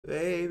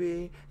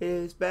Baby,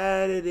 it's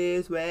better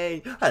this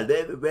way. I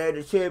never read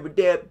the shit with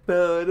that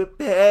for the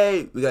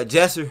pay. We got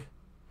Jesser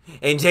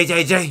and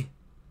JJJ.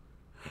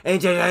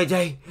 And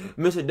JJJ,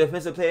 Mr.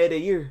 Defensive Player of the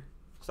Year.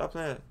 Stop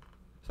playing.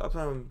 Stop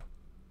playing with me.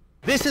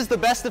 This is the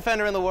best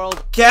defender in the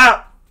world.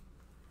 Cap.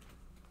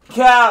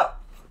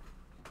 Cap.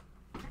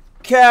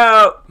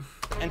 Cap.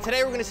 And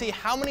today we're going to see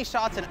how many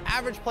shots an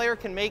average player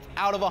can make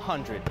out of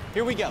 100.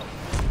 Here we go.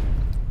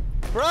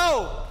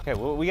 Bro! Okay,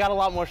 well, we got a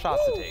lot more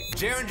shots to take.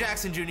 Jaren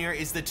Jackson Jr.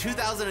 is the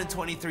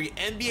 2023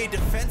 NBA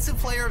Defensive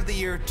Player of the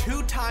Year,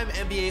 two-time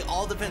NBA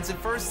All-Defensive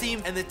First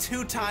Team, and the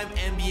two-time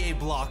NBA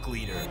Block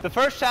Leader. The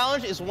first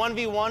challenge is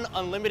 1v1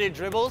 unlimited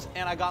dribbles,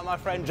 and I got my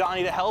friend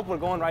Johnny to help. We're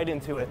going right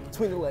into it.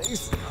 Between the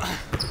legs.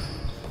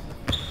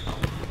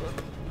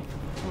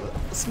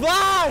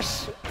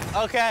 Splash!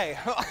 Okay.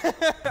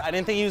 I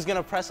didn't think he was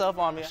gonna press up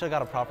on me. Should've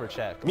got a proper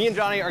check. Me and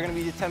Johnny are gonna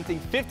be attempting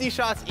 50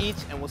 shots each,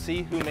 and we'll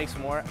see who makes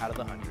more out of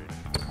the 100.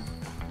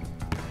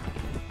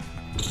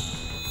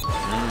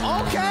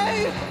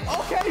 Okay,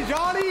 okay,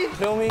 Johnny.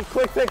 Feel me?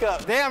 Quick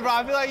pickup. Damn, bro,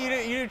 I feel like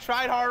you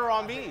tried harder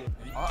on me.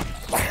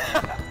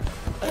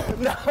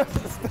 No,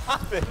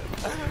 stop it.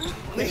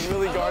 He's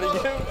really guarding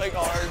him, like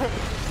hard.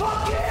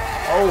 Fuck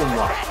yeah! Oh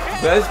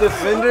my, best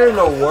defender in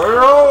the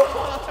world?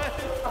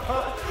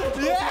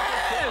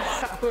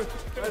 Yes!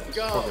 Let's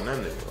go.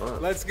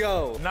 Let's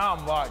go. Now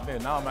I'm locked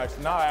in. Now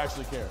I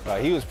actually care.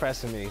 Bro, he was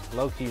pressing me.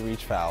 Low-key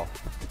reach foul.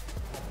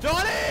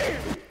 Johnny!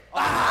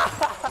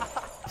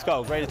 Let's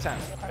go, great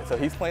attempt. All right, so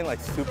he's playing like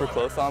super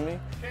close on me.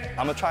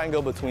 I'm gonna try and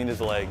go between his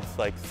legs.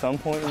 Like some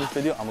point in this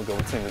video, I'm gonna go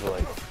between his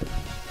legs.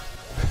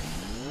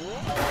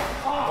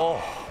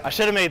 Oh, I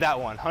should have made that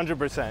one,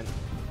 100%.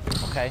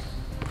 Okay.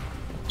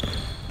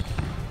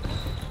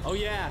 Oh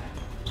yeah.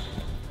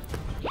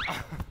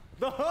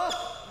 The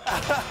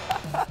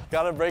hook!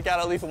 Gotta break out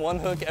at least one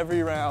hook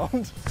every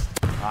round.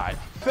 All right.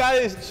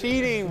 That is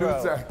cheating, bro.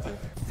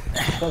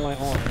 On my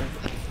arm.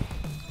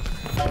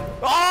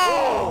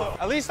 Oh!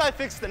 At least I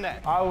fixed the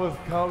net. I was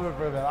coming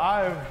for that.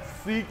 I am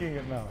seeking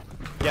it now.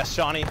 Yes,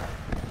 Johnny.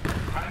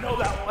 I know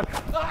that one.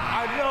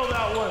 I know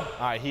that one. All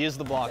right, he is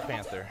the block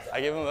panther. I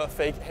give him a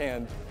fake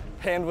hand.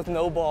 Hand with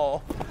no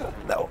ball.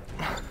 No.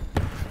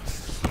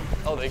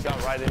 Oh, they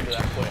got right into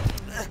that quick.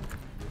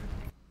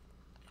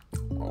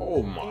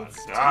 Oh my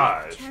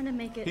gosh. Trying to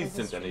make it He's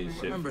sent that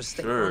shit. Remember,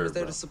 State Farm is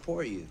there to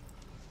support you.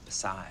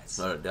 Besides,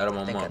 I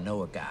think I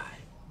know a guy.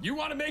 You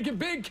want to make it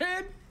big,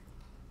 kid?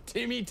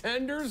 Timmy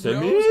Tenders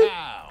Timmy? knows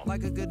how.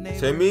 Like a good neighbor,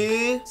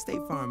 Timmy?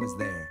 State Farm is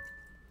there.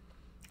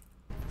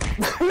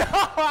 No,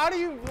 how do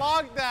you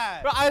block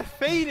that? Bro, I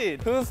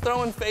faded. Who's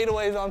throwing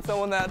fadeaways on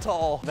someone that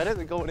tall? Better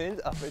than going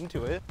up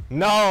into it.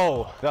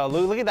 No,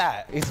 look at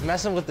that. He's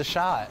messing with the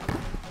shot.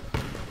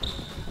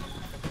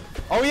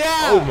 Oh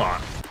yeah! Oh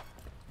my.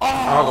 Oh.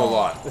 I'll go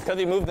lie. It's because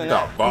he moved the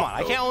net. Come on,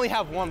 I can't only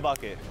have one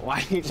bucket. Why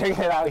are you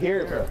taking it out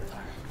here, bro?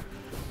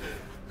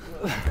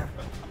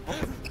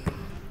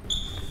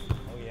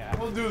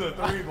 We'll do the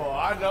 3-ball.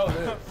 I know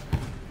this.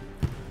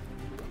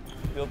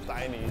 Feel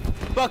tiny.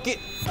 Bucket.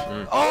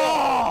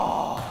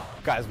 Oh!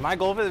 Guys, my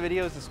goal for the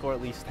video is to score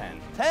at least 10.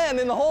 10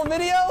 in the whole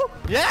video?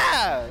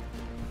 Yeah!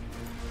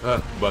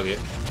 Bucket.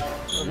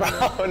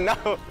 Bro,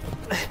 no.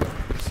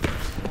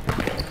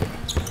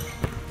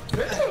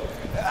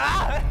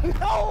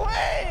 No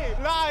way!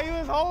 Nah, he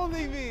was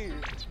holding me.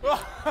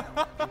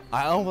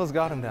 I almost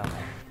got him down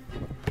there.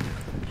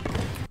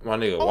 My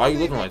nigga, why you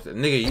looking like that?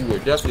 Nigga, you were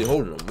definitely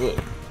holding him. Look.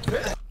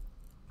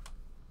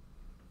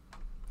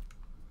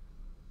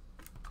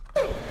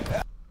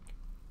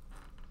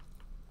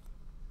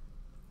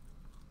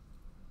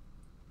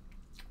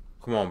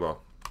 Come on, bro.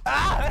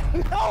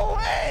 No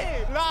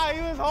way! Nah,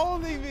 he was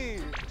holding me.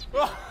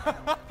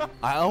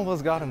 I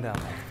almost got him down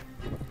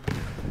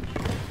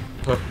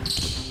there.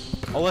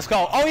 Oh, let's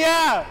go. Oh,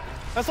 yeah!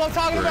 That's what I'm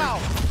talking about.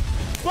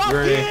 Fuck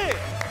it!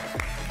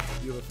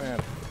 You're the fan.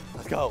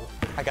 Let's go.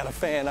 I got a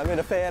fan. I made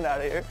a fan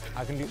out of here.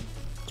 I can do...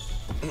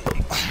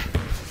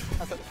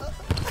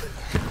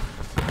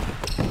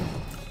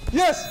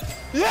 Yes!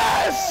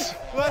 Yes!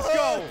 Let's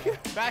go.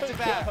 Back to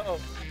back.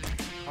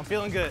 I'm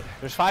feeling good.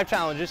 There's 5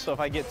 challenges, so if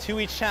I get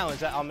 2 each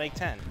challenge, I'll make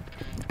 10.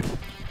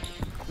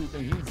 You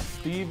think he's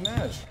Steve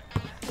Nash?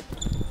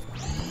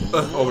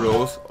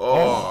 Overdose.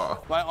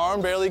 Oh. My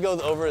arm barely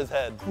goes over his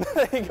head.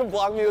 He can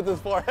block me with his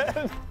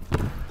forehead.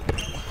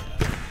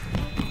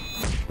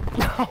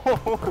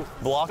 No.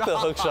 Block the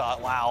hook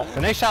shot. Wow.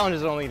 The next challenge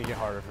is only going to get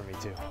harder for me,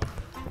 too.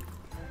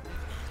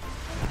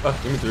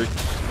 Give me 3.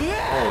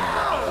 Yeah!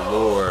 Oh, my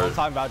Lord. I'm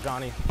talking about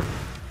Johnny.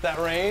 That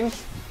range.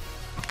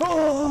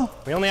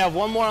 We only have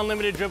 1 more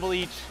unlimited dribble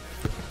each.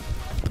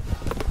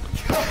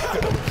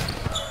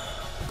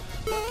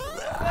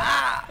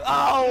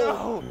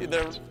 Oh!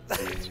 No.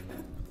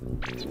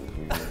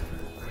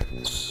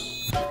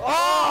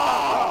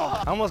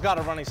 Oh! I almost got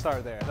a running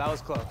start there. That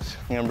was close.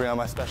 I'm gonna bring out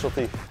my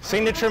specialty.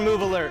 Signature move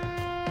alert.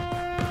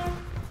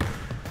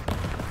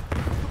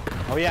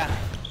 Oh yeah.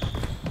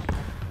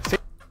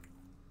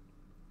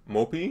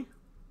 Mopey?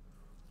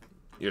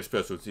 Your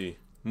specialty.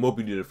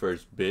 Mopey did it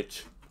first,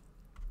 bitch.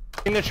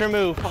 Signature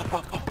move.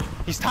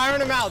 He's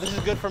tiring him out. This is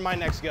good for my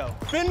next go.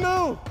 Spin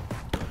move.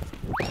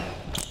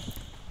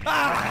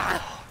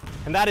 Ah!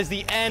 And that is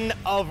the end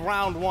of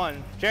round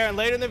 1. Jaron,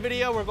 later in the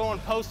video, we're going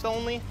post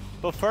only.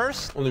 But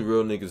first, only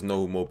real niggas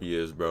know who Mopi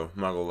is, bro.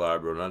 I'm not gonna lie,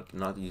 bro.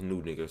 Not these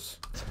new niggas.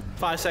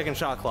 5-second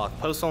shot clock.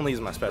 Post only is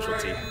my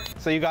specialty.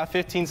 So you got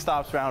 15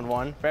 stops round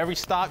 1. For every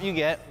stop you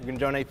get, you're gonna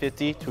donate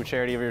 50 to a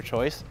charity of your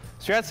choice.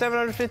 So you're at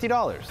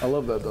 $750. I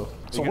love that though.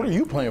 So what are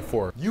you playing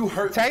for? You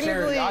hurt the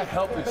charity. I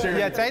help the charity.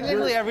 Yeah,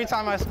 technically every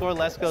time I score,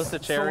 less goes to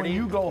charity. So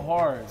when you go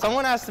hard.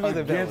 Someone has to be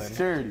the villain. Against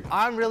charity.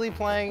 I'm really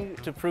playing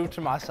to prove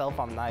to myself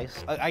I'm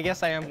nice. I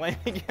guess I am playing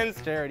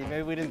against charity.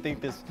 Maybe we didn't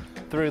think this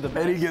through the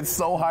best. Eddie gets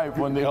so hyped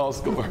when they all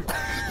score.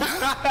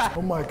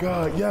 Oh my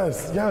God,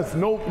 yes,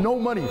 no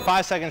money.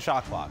 5-second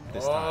shot clock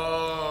this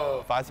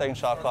time. 5-second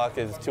shot clock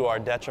is to our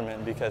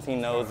detriment because he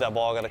knows that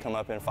ball gotta come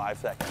up in 5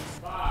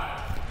 seconds.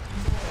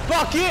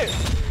 Fuck it!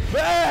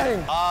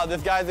 Bang!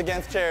 This guy's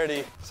against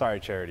charity. Sorry,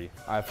 charity.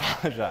 I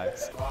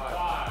apologize.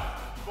 5,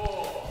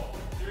 4,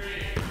 3,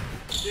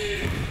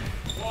 2,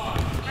 1.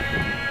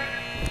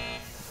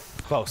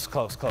 Close.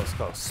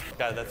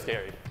 God, that's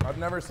scary. I've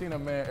never seen a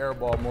man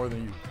airball more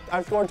than you.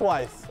 I've scored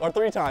twice, or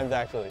 3 times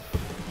actually.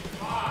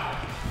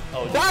 5,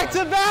 Oh, back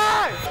to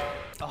back!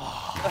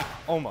 Oh,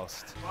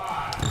 almost.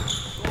 5,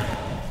 4,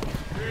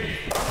 3.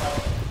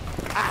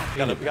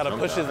 Gotta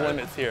push his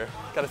limits here.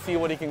 Gotta see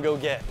what he can go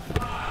get.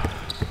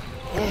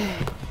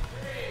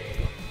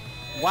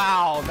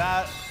 Wow,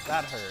 that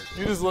hurt.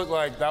 You just look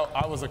like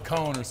I was a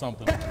cone or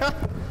something.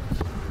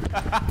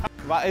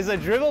 It's a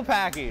dribble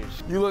package.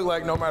 You look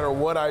like no matter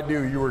what I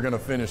do, you were gonna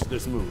finish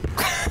this move.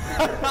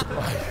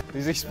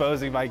 He's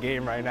exposing my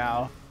game right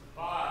now.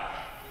 5,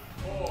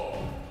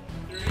 4,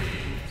 3,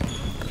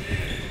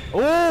 2.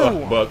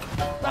 Ooh! Buck.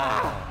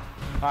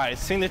 All right,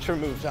 signature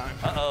move time.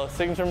 Uh-oh,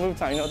 signature move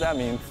time. You know what that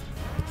means.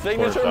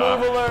 Signature Corner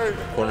move shot. alert.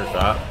 Corner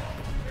shot.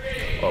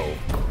 Oh.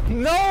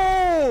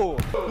 No!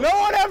 No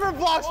one ever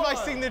blocks my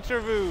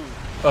signature move.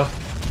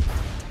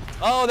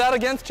 Oh, that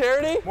against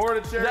charity? More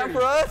to Is charity. that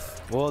for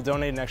us? We'll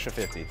donate an extra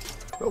 50.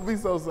 Don't be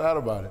so sad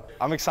about it.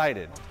 I'm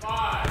excited.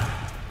 5,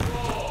 4.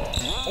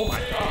 Oh my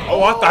God.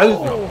 Oh, I thought he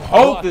was gonna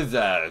poke his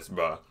ass,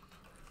 bro.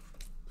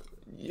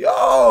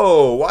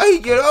 Yo, why he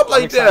get up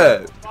like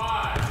that?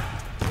 5.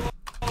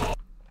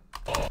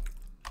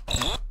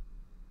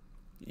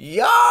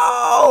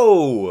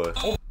 Yo!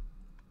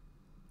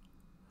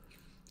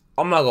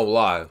 I'm not gonna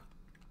lie.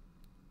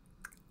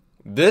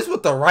 This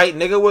with the right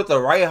nigga with the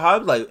right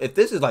hub, like if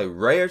this is like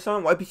Ray or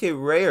something, YPK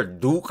Ray or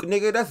Duke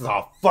nigga, that's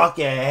a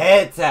fucking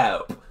head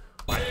tap.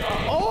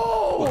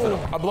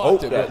 Oh! I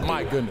blocked it, but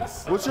my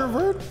goodness. What's your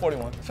vert?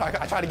 41.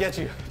 I tried to get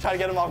you. Try to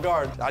get him off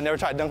guard. I never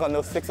tried to dunk on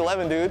those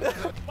 6'11", dude.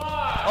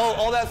 Oh,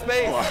 all that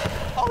space.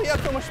 Oh, he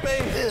has so much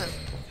space.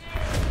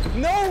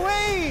 No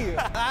way!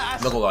 I'm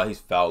not gonna lie, he's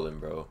fouling,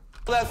 bro.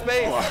 All that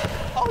space.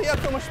 Oh, he has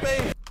so much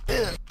space.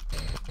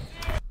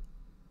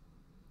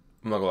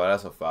 I'm not gonna lie,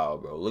 that's a foul,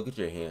 bro. Look at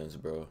your hands,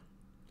 bro.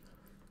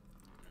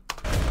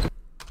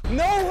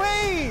 No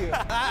way!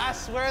 I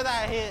swear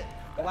that hit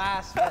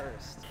last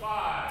first.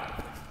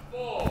 5,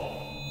 4.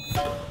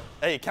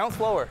 Hey, count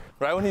slower.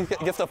 Right when he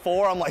gets to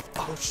 4, I'm like,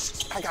 oh,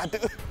 shit, I gotta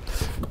do it.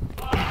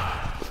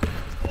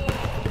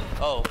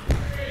 Oh.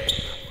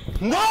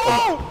 No!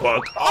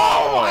 Fuck.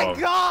 Oh my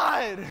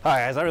God! All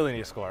right, guys, I really need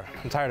to score.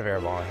 I'm tired of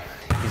airballing.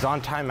 He's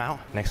on timeout.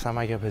 Next time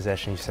I get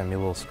possession, you send me a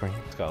little screen.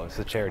 Let's go. It's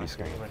a charity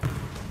screen.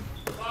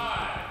 5,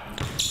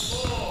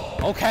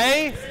 4.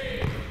 Okay.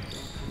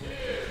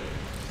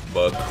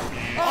 Buck.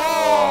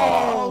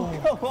 Oh,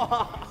 come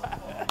on.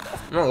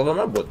 No,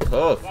 my butt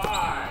tough. 5,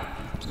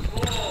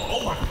 4.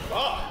 Oh my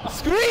God.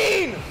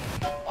 Screen!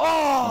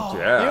 Oh!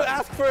 Yeah. You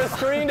asked for a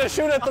screen to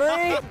shoot a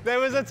 3? There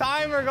was a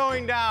timer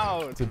going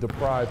down. To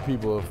deprive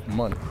people of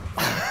money.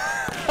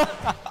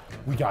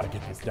 We gotta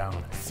get this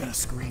down. Send a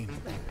screen.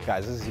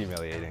 Guys, this is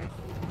humiliating.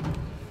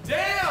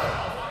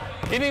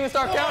 Damn! He didn't even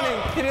start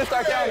counting. He didn't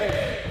start counting.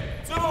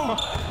 2.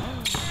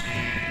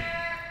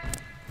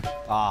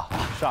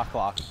 Shot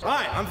clock. All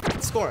right, I'm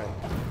scoring.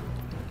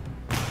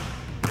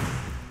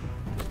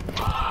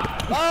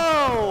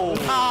 Oh!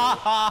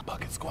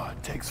 Bucket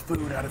Squad takes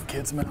food out of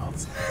kids'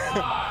 mouths.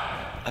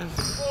 5,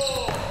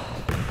 4,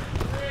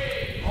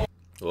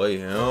 3. Lay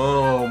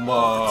him.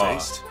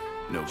 Taste,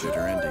 no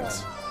bitter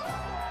endings.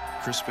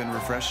 Crisp and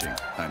refreshing,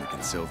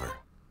 Heineken Silver.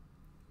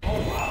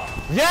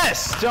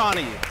 Yes,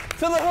 Johnny.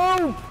 To the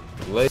hoop.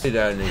 Lay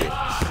that nigga.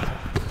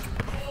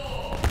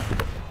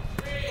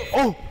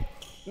 Oh!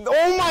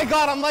 Oh my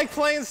God, I'm like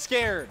playing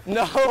scared.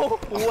 No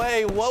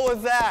way. What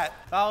was that?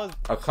 That was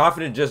A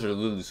confident Jester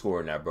literally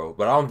scoring that, bro.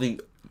 But I don't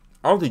think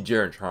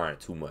Jaren trying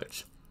too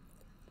much.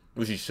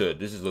 Which he should.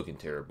 This is looking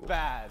terrible.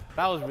 bad.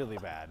 That was really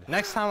bad.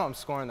 Next time I'm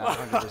scoring that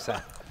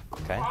 100%.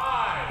 Okay.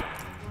 5,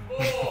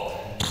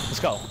 4. Let's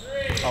go.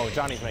 Oh,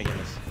 Johnny's making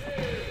this.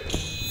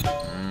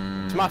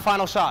 It's my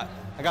final shot.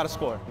 I gotta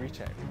score.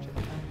 Recheck.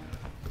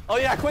 Oh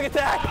yeah, quick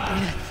attack.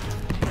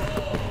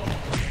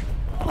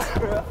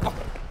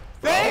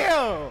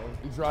 Damn!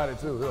 tried it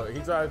too. Look,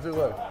 he tried it too.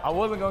 Look, I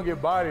wasn't gonna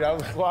get bodied.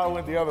 That's why I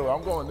went the other way.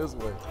 I'm going this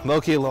way.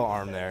 Low-key a little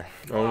arm there.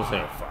 Oh, I'm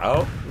saying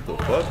foul? What the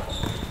fuck?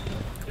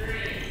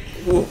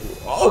 Ooh.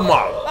 Oh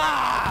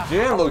my!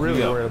 Jan looked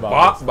really worried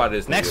about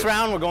this. Next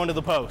round, we're going to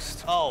the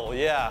post. Oh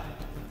yeah,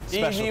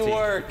 Specialty. easy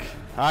work.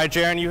 All right,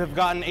 Jaron, you have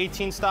gotten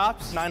 18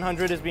 stops.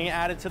 900 is being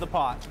added to the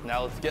pot.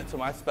 Now let's get to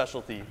my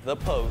specialty, the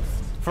post.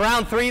 For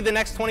round 3, the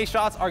next 20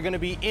 shots are going to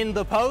be in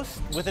the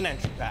post with an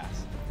entry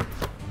pass.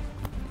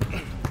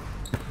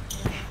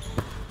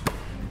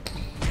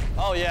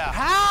 Oh yeah.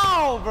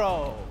 How,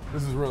 bro?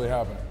 This is really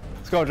happening.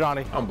 Let's go,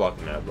 Johnny. I'm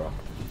blocking that, bro.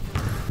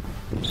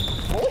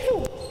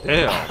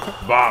 Damn,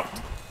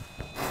 bopped.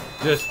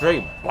 Just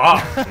straight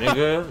bop,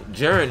 nigga.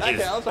 Jaron is.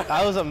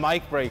 That was a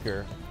mic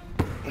breaker.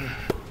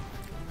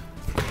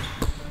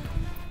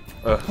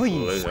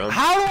 Please.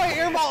 How do I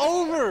airball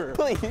over?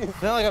 Please. I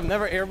feel like I've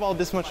never airballed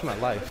this much in my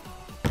life.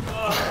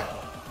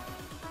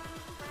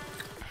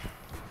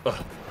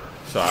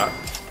 Shot.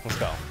 Let's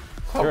go.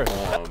 Come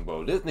on,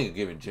 bro. This nigga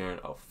giving Jaron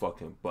a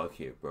fucking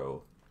bucket,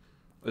 bro.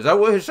 Is that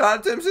what his shot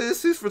attempts is?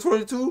 6 for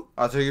 22?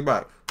 I'll take it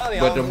back.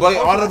 But the bucket,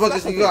 all the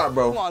buckets you got,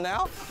 bro. Come on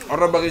now. All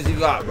the buckets you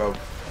got, bro.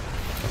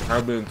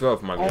 I've been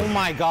tough, my guy. Oh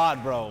my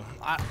God, bro.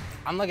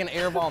 I'm like an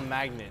airball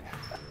magnet.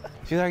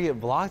 It's either I get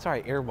blocked or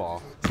I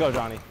airball. Let's go,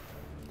 Johnny.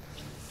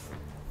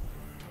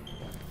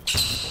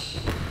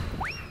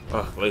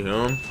 Play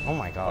him. Oh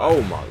my God.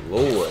 Oh my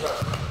Lord.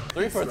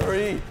 3 for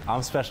 3.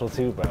 I'm special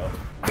too, bro.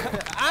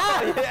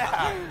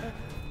 Yeah.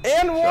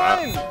 And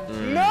one!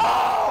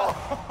 No!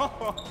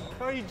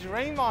 Bro, you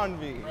Draymond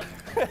me.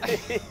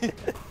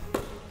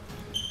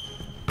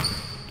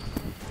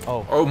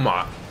 Oh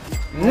my.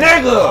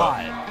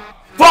 Nigga!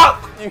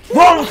 Fuck!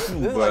 Wrong with you,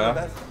 This is bro. like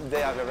the best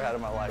day I've ever had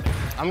in my life.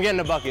 I'm getting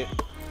a bucket.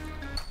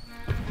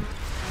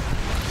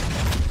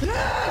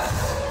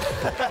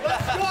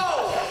 Let's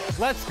go!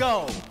 Let's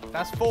go.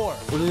 That's 4.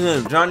 What's his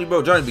name? Johnny,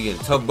 bro. Johnny be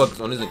getting tough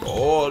buckets on this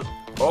nigga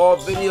all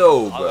video, I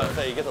was bro. about to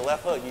say, you get the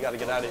left hook, you gotta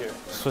get out of here.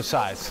 Switch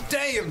sides.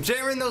 Damn,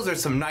 Jaron, those are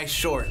some nice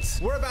shorts.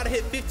 We're about to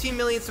hit 15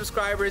 million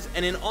subscribers,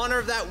 and in honor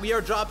of that, we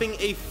are dropping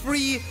a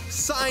free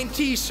signed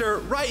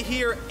t-shirt right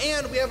here,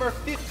 and we have our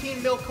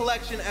 15 mil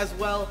collection as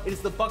well. It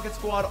is the Bucket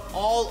Squad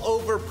all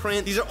over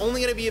print. These are only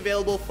gonna be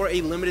available for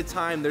a limited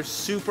time. They're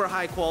super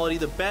high quality,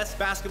 the best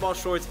basketball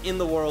shorts in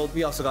the world.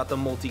 We also got the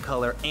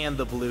multicolor and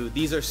the blue.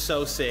 These are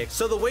so sick.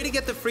 So the way to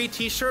get the free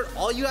t-shirt,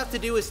 all you have to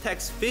do is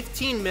text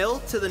 15 mil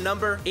to the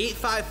number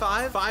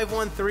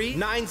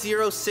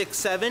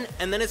 855-513-9067,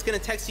 and then it's gonna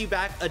text you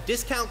back a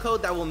discount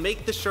code that will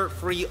make the shirt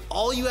free.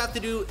 All you have to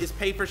do is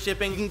pay for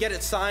shipping. You can get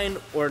it signed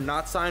or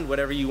not signed,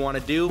 whatever you wanna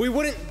do. We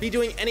wouldn't be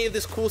doing any of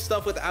this cool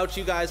stuff without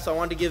you guys, so I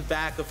wanted to give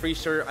back a free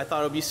shirt. I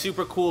thought it would be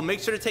super cool. Make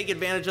sure to take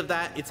advantage of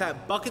that. It's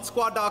at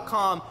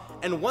bucketsquad.com.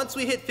 And once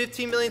we hit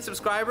 15 million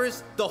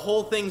subscribers, the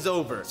whole thing's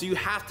over. So you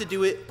have to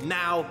do it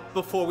now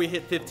before we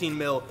hit 15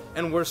 mil,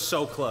 and we're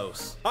so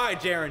close. All right,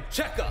 Jaron,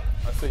 check up.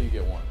 I say you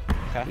get one.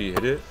 Okay. He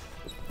hit it.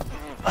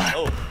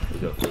 Oh.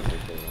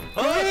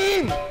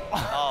 Green!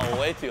 Oh,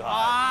 way too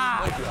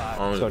high. Way too high.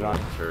 Let's go, Johnny.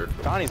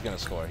 Johnny's gonna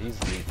score. He's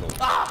lethal.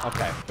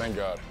 Okay. Thank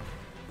God.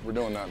 We're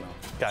doing that now.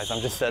 Guys,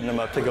 I'm just setting him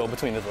up to go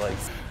between his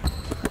legs.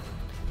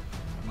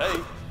 Hey.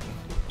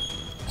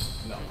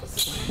 No.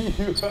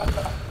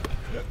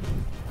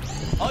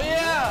 Oh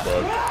yeah!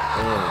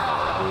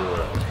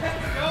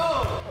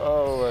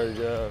 Oh my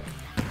God.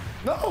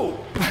 No!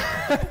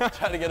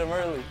 Try to get him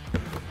early.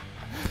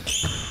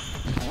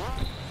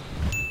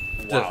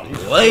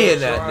 Just laying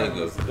that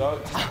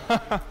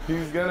nigga.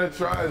 He's gonna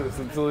try this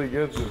until he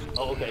gets it.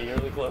 Oh, okay, you're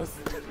really close.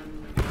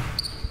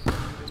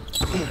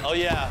 Oh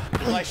yeah,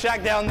 like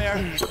Shaq down there.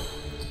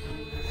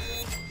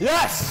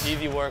 Yes!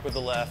 Easy work with the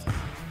left.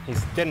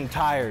 He's getting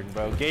tired,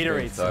 bro.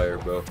 Gatorade's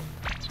Tired, bro.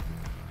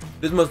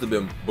 This must have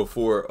been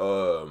before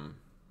the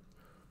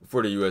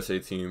USA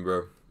team,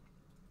 bro.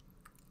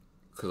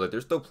 Cause like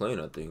they're still playing,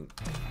 I think.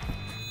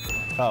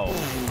 Oh,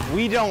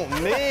 we don't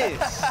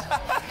miss.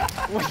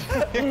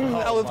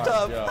 That was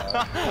tough.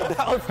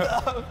 That was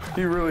tough.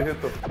 He really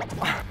hit the.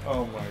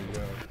 Oh my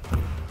God.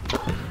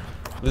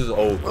 This is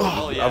old.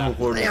 Oh, yeah. I'm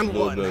recording this a And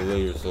little one. bit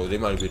later, so they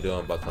might be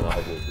done by the time I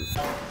upload this.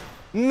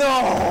 No!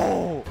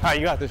 All right,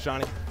 you got this,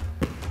 Johnny.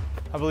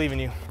 I believe in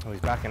you. Oh, he's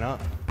backing up.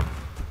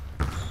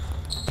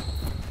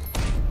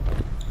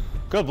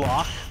 Good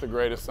block. The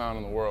greatest sound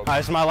in the world. All right,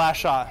 this is my last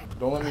shot.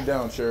 Don't let me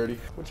down, Charity.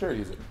 What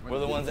charity is it? We're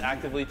the ones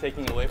actively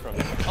taking away from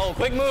him. Oh,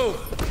 quick move!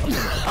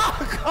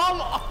 Come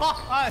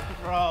on,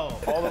 bro.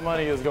 All the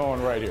money is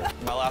going right here.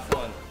 My last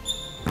one.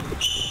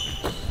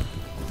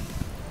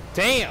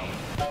 Damn.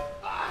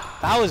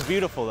 That was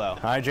beautiful, though. All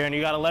right, Jaron,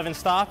 you got 11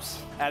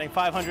 stops, adding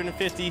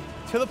 550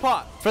 to the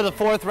pot. For the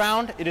 4th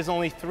round, it is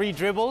only 3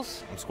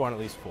 dribbles. I'm scoring at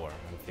least 4,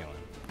 I'm feeling.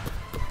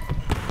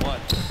 1,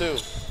 2,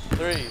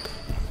 3.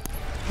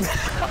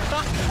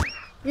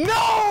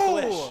 No!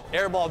 Swish.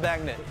 Airball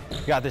magnet. You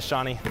got this,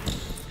 Johnny.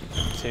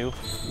 2,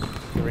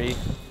 3.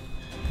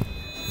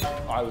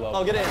 I love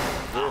Oh, it. get in.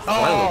 Oh,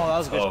 that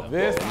was good.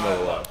 This,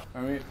 no lie.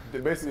 I mean,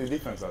 basically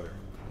defense out there.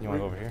 You want to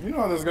go over here? You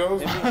know how this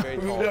goes. He's very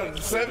We've tall. done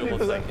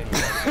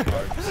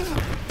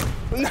 70%.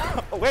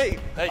 No, wait.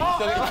 Hey, you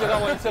still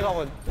got one. You still got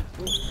one.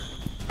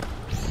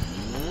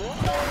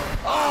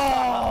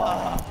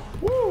 Oh!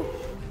 Woo!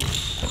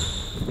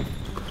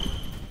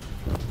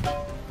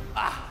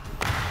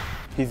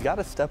 He's got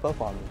to step up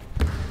on me.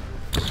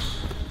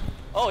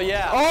 Oh,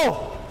 yeah.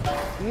 Oh!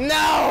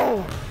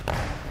 No!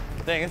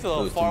 Dang, it's a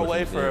little far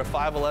away for a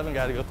 5'11"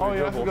 guy to go through Oh,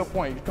 yeah, that's a dribbles. good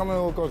point. You come in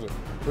a little closer.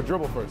 But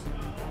dribble first.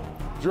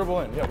 Dribble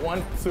in. Yeah,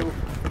 1, 2.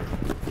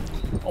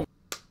 Oh.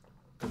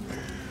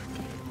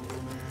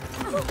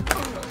 Your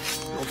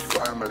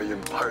family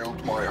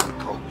impaled my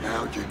uncle.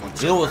 Now you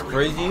want You know what's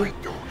crazy?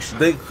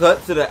 They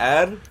cut to the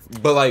ad,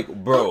 but like,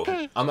 bro,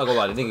 I'm not gonna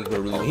lie, the nigga could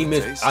have really, he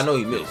missed. I know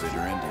he missed.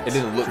 It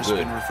didn't look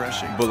good,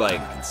 but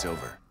like,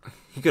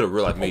 he could have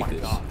really made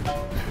this.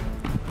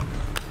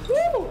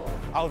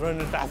 I was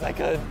running as fast as I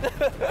could.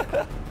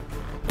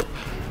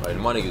 Right,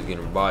 my nigga's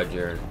getting by,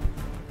 Jaron.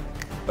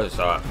 Let's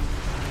stop.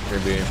 Here,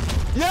 being.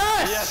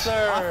 Yes! Yes,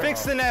 sir. I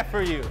fixed the net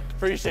for you.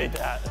 Appreciate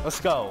that. Let's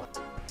go.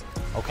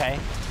 Okay,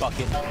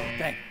 bucket.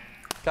 Dang.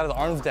 Got his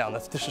arms down.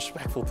 That's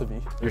disrespectful to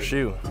me. Your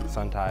shoe, it's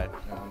untied.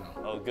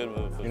 Oh, good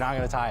move. You're not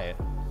gonna tie it.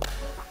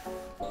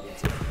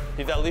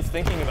 He's at least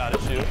thinking about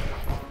his shoe.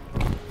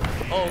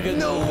 Oh, good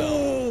move,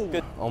 though.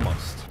 Good.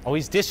 Almost. Oh,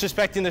 he's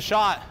disrespecting the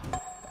shot.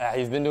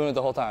 He's been doing it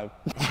the whole time.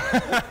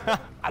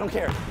 I don't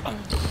care.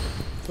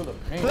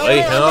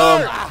 Play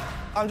him.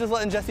 I'm just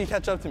letting Jesse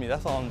catch up to me.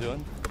 That's all I'm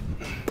doing.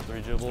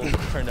 3 dribbles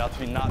turned out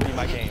to not be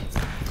my game.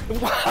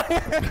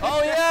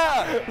 Oh,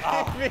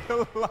 yeah! Leave me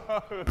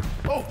alone.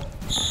 Oh.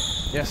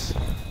 Yes.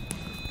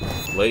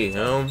 Play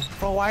him.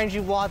 Bro, why didn't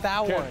you block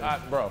that one?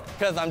 Bro.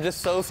 Because I'm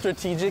just so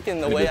strategic in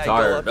the way I go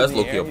tired. up That's in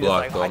the low-key air. a He's just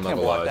block, like, though. I I'm not can't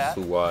gonna block lie. that.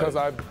 It's too wide. Because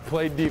I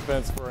played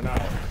defense for an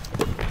hour.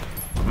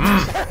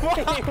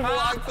 He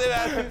blocked it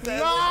as he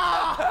said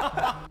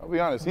I'll be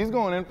honest, he's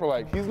going in for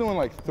like, he's doing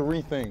like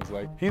 3 things.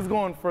 Like, he's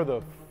going for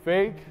the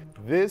fake,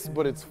 this,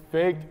 but it's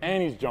faked,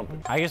 and he's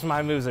jumping. I guess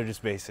my moves are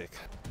just basic.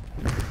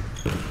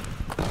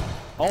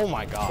 Oh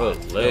my God.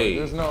 Good leg.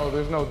 There's no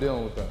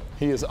dealing with that.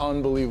 He is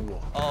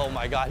unbelievable. Oh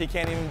my God, he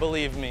can't even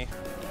believe me.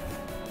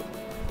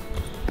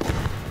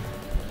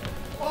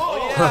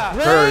 Oh yeah!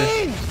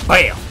 Bang!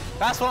 Bam!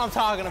 That's what I'm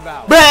talking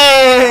about.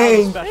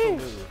 Bang! Special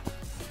move.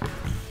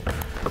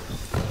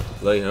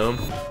 Play him.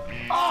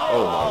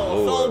 Oh my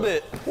Sold lord.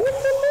 it.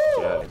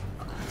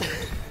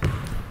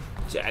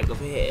 Jack of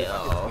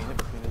hell.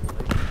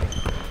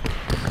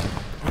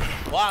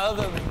 Wow,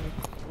 that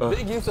was a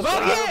big use of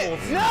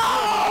dribbles.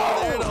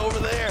 No! Over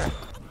there.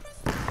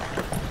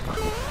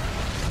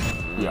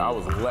 Yeah, I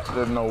was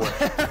there's no way.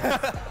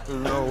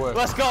 There's no way.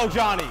 Let's go,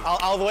 Johnny.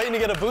 I was waiting to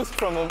get a boost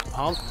from him.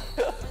 Pump.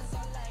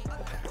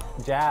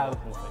 Jab.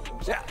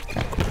 Jab.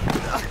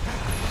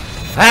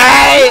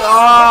 Hey!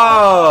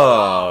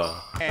 Oh!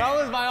 That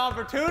was my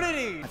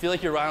opportunity. I feel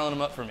like you're riling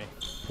him up for me.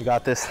 You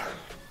got this.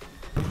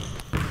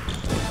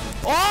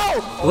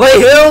 Oh! Lay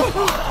him!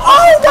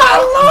 Oh my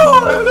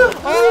lord!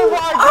 Oh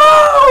my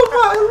Oh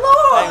my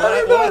lord! Hey, what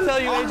did I tell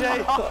you,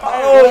 AJ?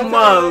 Oh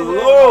my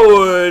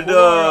lord!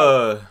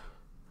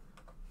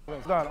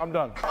 It's done. I'm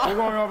done. We're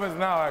going offense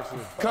now, actually.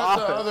 Cut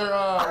the other.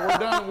 We're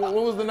done. What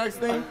was the next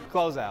thing?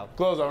 Close out.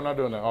 Close out. We're not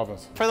doing that.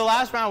 Offense. For the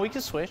last round, we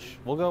can switch.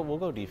 We'll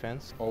go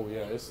defense. Oh yeah,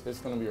 it's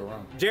gonna be a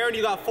round. Jaron,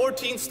 you got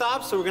 14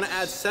 stops, so we're gonna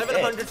add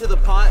 700 to the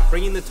pot,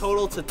 bringing the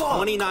total to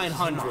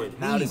 2,900.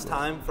 Now it is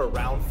time for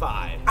round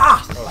 5.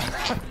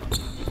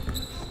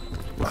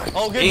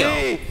 Oh, good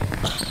D.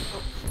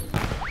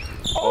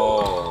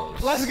 Oh,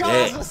 Let's go.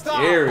 shit. Let's stop.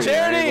 Charity.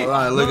 Charity.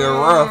 Looking No,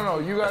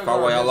 rough. you guys That's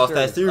probably why I lost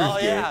that series. Oh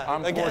yeah,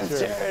 I'm against for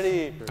sure.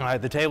 Charity. All right,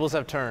 the tables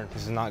have turned.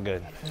 This is not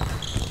good.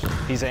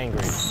 He's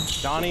angry.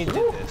 Johnny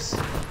did this.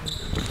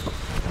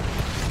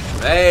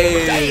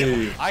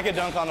 Hey! I could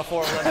dunk on a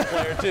 4'11"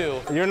 player too.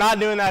 You're not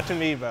doing that to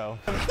me, bro.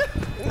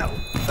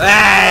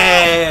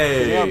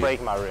 Hey! You're gonna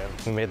break my rim.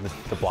 We made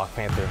the Block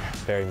Panther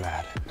very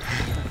mad.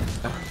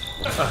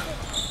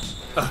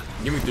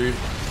 Give me 3.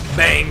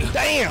 Bang!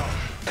 Damn!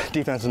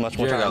 Defense is much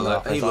more Jared time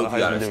got than left. offense. He I don't know looked how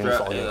got he's a been doing this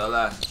strap.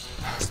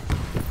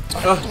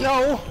 all game.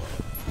 No!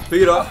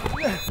 Pick it up.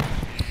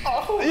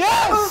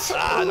 Yes!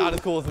 Not as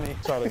cool as me.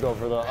 Try to go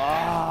for the.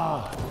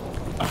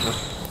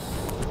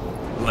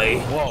 Lay.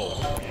 Whoa.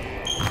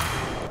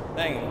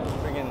 Dang,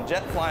 freaking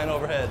jet flying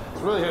overhead.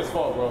 It's really his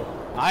fault, bro.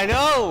 I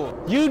know!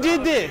 You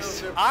did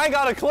this! I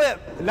got a clip.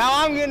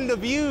 Now I'm getting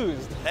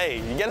abused. Hey,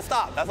 you get a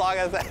stop. That's all I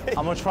gotta say.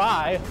 I'm gonna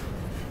try.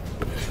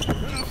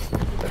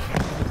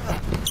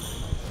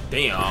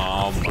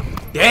 Damn.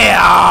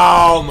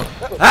 Damn!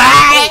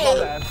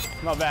 Hey!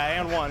 Not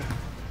bad, and 1.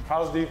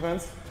 How's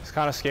defense? It's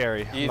kind of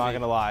scary, I'm not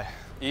gonna lie.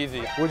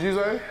 Easy. What'd you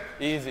say?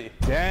 Easy.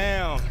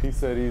 Damn. He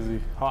said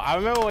easy. Oh, I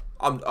remember when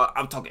I'm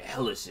talking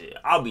hella shit.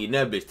 I'll be in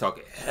that bitch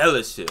talking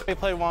hella shit. we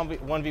played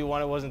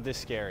 1v1, it wasn't this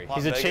scary. Lot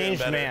He's a bigger and changed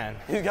better. man,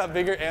 He's got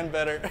bigger and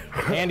better.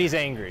 and he's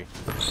angry.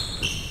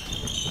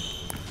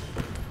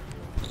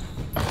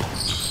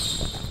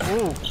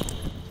 Ooh.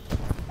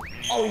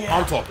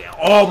 I'm talking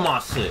all my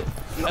shit.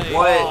 Hey,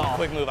 What?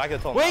 quick move. I could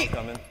have told him I was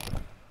coming.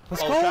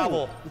 Let's go.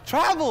 Travel.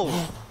 Travel.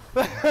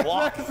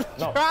 Walk.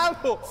 No.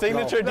 Travel.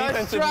 Signature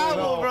defensive move.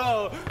 Travel,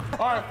 bro.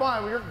 All right,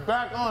 fine. We're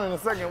back on in a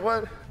second.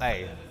 What?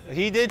 Hey,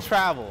 he did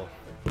travel.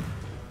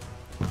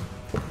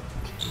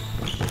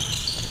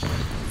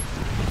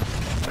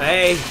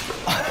 Hey.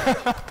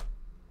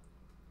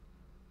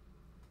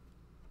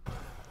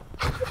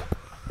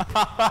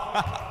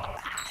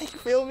 You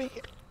feel me?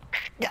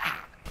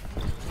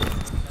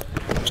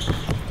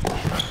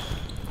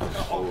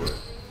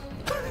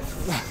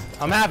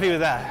 I'm happy with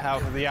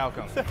that, with the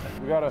outcome.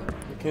 We got the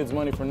kids'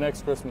 money for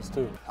next Christmas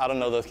too. I don't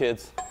know those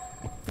kids.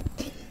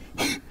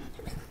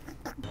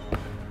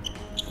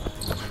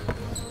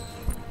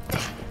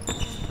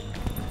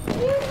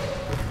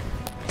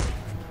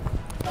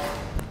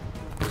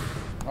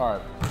 All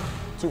right,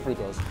 2 free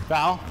throws.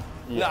 Foul?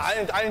 Yes. No,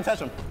 I didn't touch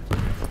him.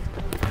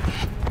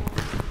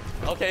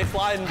 Okay,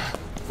 sliding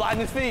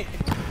his feet.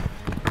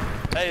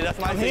 Hey, that's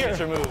my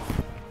signature move.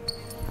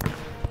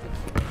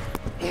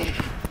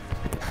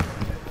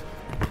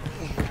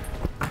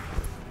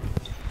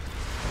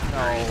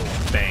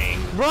 Bang.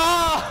 Bro,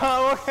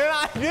 what can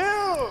I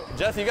do?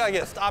 Jesse, you gotta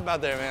get a stop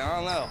out there, man. I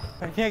don't know.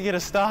 I can't get a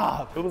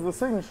stop. It was the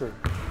signature.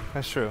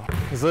 That's true.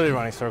 He's literally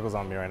running circles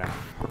on me right now.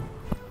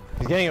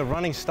 He's getting a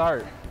running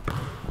start.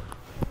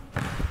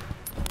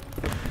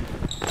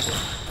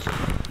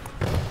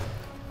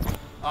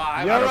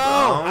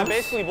 I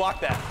basically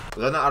blocked that.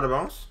 Was that not out of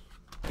bounds?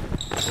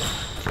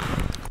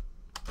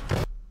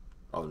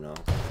 Oh no.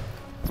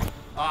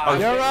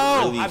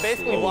 I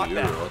basically blocked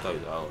that. I thought he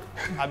was out.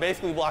 I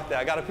basically blocked that.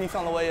 I got a piece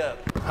on the way up.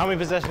 How many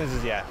possessions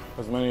is he at?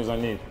 As many as I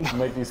need to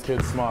make these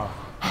kids smile.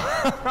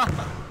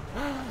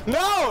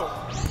 No!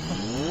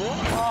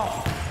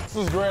 Oh, this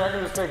is great. I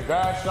can just take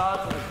bad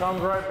shots and it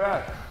comes right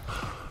back.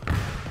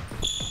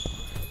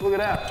 Look at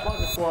that. Fuck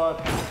the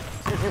squad.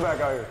 Let's get you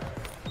back out here.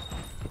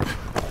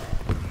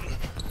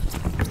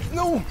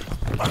 No!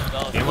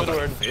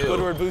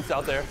 Woodward boots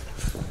out there.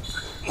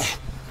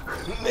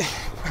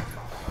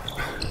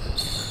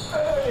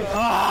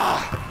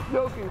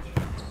 Jokic.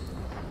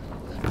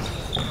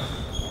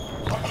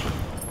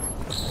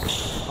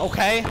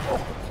 Okay.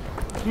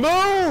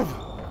 Move!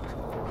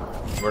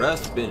 Bro, that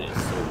spin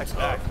is so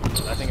tough.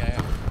 I think I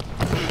am.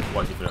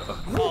 Watch it for that.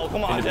 Oh,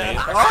 come on, Dad.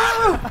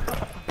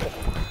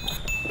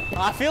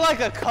 I feel like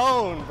a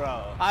cone,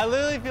 bro. I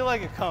literally feel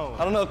like a cone.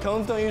 I don't know,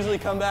 cones don't usually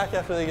come back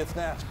after they get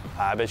snatched.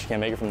 I bet you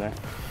can't make it from there.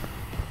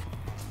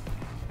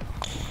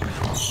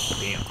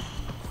 Damn.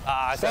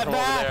 I said from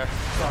over there.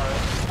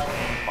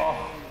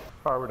 Oh.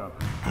 All right, we're done.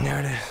 There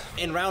it is.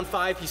 In round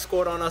 5, he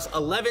scored on us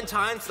 11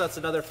 times, so that's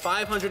another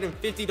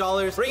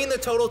 $550, bringing the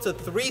total to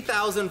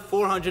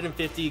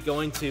 $3,450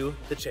 going to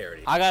the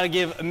charity. I gotta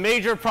give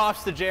major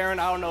props to Jaren.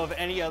 I don't know if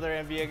any other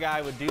NBA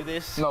guy would do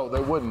this. No, they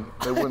wouldn't.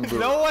 They wouldn't do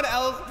it. No one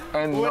else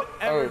would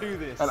ever hey, do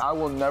this. And I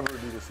will never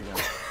do this again.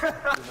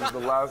 This is the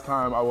last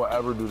time I will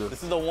ever do this.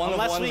 This is the one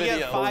Unless of one we video.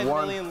 get 5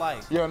 million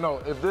likes. Yeah, no,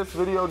 if this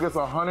video gets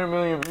 100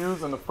 million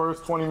views in the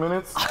first 20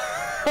 minutes,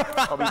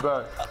 I'll be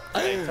back.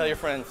 Hey, tell your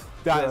friends.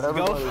 Guys, Yeah,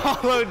 go everybody.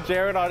 follow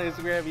Jared on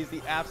Instagram. He's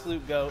the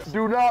absolute GOAT.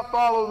 Do not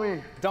follow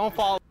me. Don't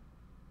follow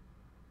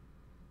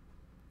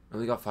I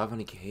only got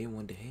 500K in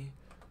one day?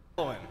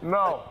 him.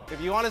 No.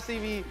 If you want to see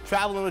me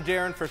traveling with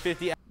Jaren for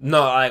 50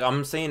 No, like,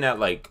 I'm saying that,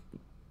 like,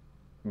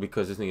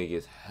 because this nigga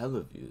gets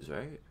hella views,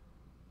 right?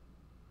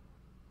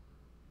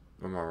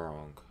 Or am I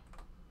wrong?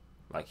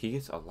 Like, he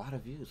gets a lot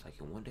of views, like,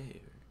 in one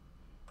day.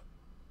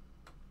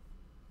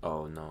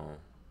 Oh, no.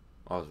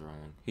 I was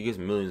wrong. He gets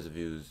millions of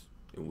views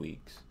in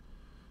weeks.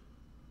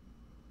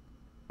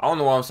 I don't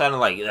know why I'm sounding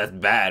like that's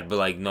bad, but,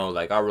 like, no,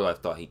 like, I really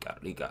thought he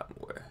got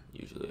more,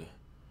 usually.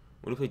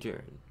 What do you play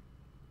Jared?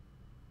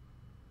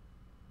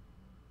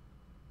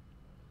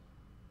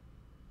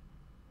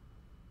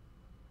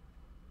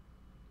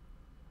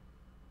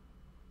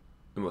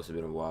 It must have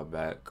been a while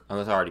back.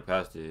 Unless I already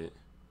passed it.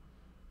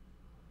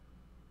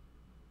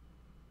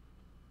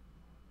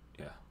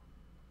 Yeah.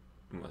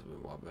 It must have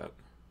been a while back.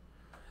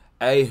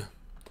 Hey.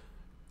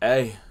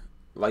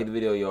 Like the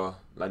video, y'all.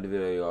 Like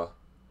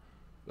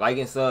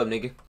and sub, nigga.